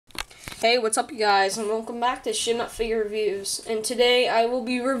Hey, what's up you guys, and welcome back to Should Not Figure Reviews. And today I will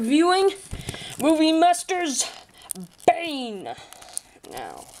be reviewing Movie Master's Bane.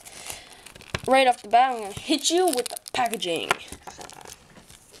 Now, right off the bat, I'm going to hit you with the packaging.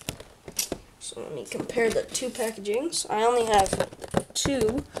 So let me compare the two packagings. I only have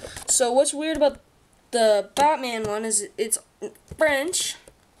two. So what's weird about the Batman one is it's French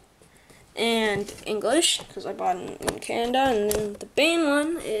and English, because I bought it in Canada, and then the Bane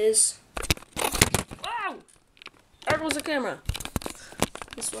one is... Wow! There goes the camera.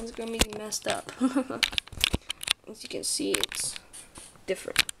 This one's gonna be messed up. As you can see, it's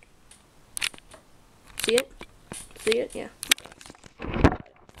different. See it? See it? Yeah.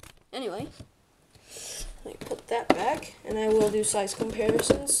 Anyway, let me put that back, and I will do size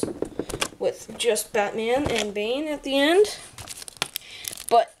comparisons with just Batman and Bane at the end.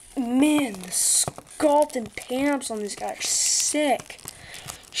 But man, the sculpt and paint-ups on this guy are sick.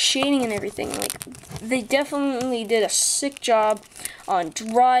 Shading and everything, like, they definitely did a sick job on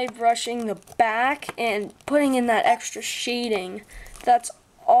dry brushing the back and putting in that extra shading. That's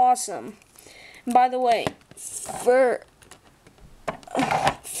awesome. And by the way, for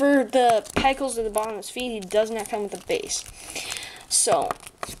the pegcles at the bottom of his feet, he does not come with a base. So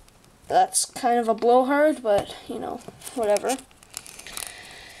that's kind of a blowhard, but you know, whatever.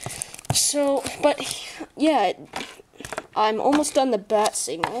 So, but yeah, I'm almost done the bat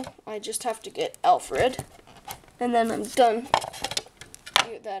signal. I just have to get Alfred, and then I'm done.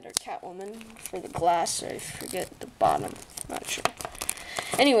 Either that or Catwoman for the glass. I forget the bottom. Not sure.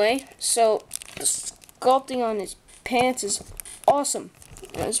 Anyway, so the sculpting on his pants is awesome,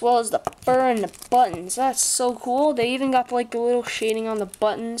 as well as the fur and the buttons. That's so cool. They even got like the little shading on the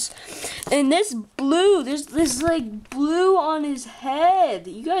buttons. And this blue, there's like blue on his head.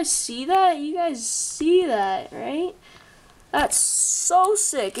 You guys see that? You guys see that, right? That's so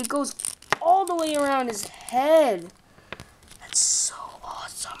sick. It goes all the way around his head. That's so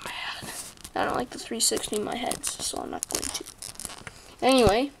awesome, man. I don't like the 360 in my head, so I'm not going to.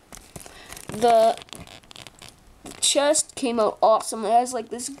 Anyway, the chest came out awesome. It has like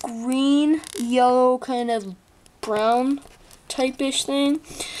this green, yellow, kind of brown type-ish thing.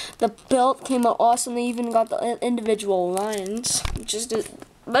 The belt came out awesome. They even got the individual lines.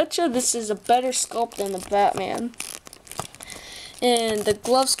 Betcha this is a better sculpt than the Batman. And the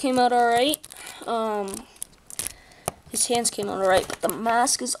gloves came out alright. His hands came out alright, but the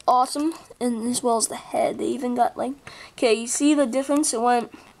mask is awesome, and as well as the head. They even got like, okay, you see the difference? It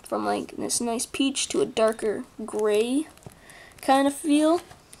went from like this nice peach to a darker gray kind of feel.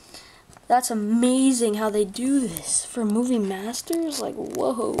 That's amazing how they do this for movie masters. Like,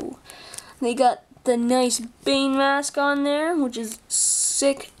 whoa. They got the nice Bane mask on there, which is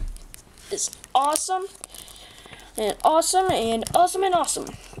sick. It's awesome. And awesome, and awesome, and awesome.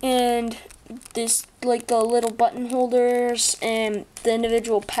 And this, like, the little button holders and the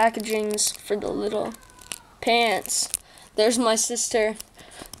individual packagings for the little pants. There's my sister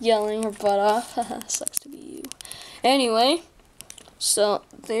yelling her butt off. Sucks to be you. Anyway, so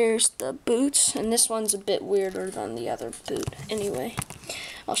there's the boots, and this one's a bit weirder than the other boot. Anyway,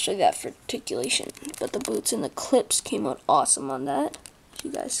 I'll show you that for articulation. But the boots and the clips came out awesome on that.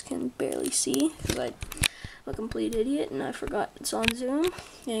 You guys can barely see, because I'm a complete idiot and I forgot it's on Zoom,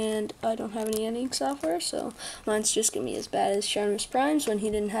 and I don't have any editing software, so mine's just gonna be as bad as Sharmus Prime's when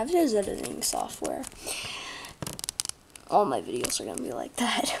he didn't have his editing software. All my videos are gonna be like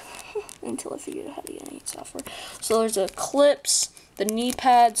that until I figure out how to get any software. So there's the clips, the knee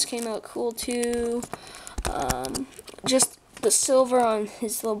pads came out cool too. Just the silver on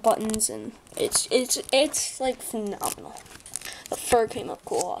his little buttons, and it's like phenomenal. The fur came up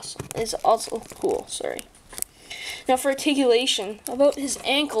cool, awesome. It's also cool, sorry. Now for articulation, about his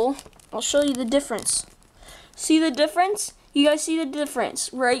ankle, I'll show you the difference. See the difference? You guys see the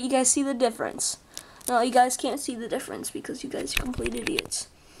difference, right? You guys see the difference. No, you guys can't see the difference because you guys are complete idiots.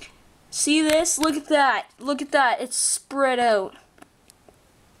 See this? Look at that. Look at that. It's spread out.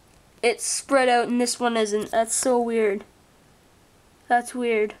 It's spread out, and this one isn't. That's so weird. That's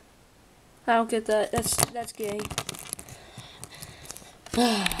weird. I don't get that. That's gay.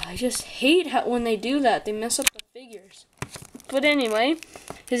 I just hate how when they do that, they mess up the figures. But anyway,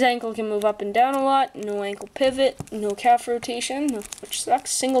 his ankle can move up and down a lot. No ankle pivot, no calf rotation, which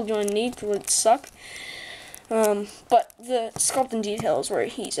sucks. Single joint knee would suck. But the sculpt and detail is where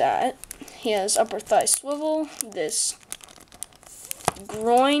he's at. He has upper thigh swivel, this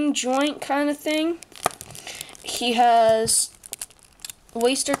groin joint kind of thing. He has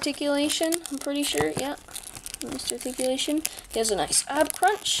waist articulation, I'm pretty sure, yeah. Waist articulation. He has a nice ab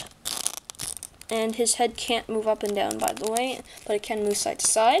crunch. and his head can't move up and down, by the way, but it can move side to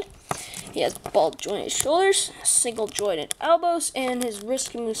side. He has ball jointed shoulders, single jointed elbows, and his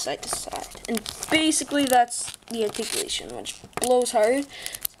wrist can move side to side. And basically that's the articulation, which blows hard as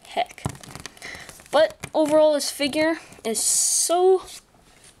heck. But overall, his figure is so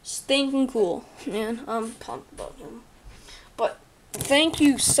stinking cool, man. I'm pumped about him. But thank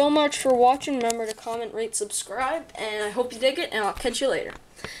you so much for watching. Remember to comment, rate, subscribe, and I hope you dig it, and I'll catch you later.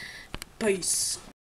 Peace.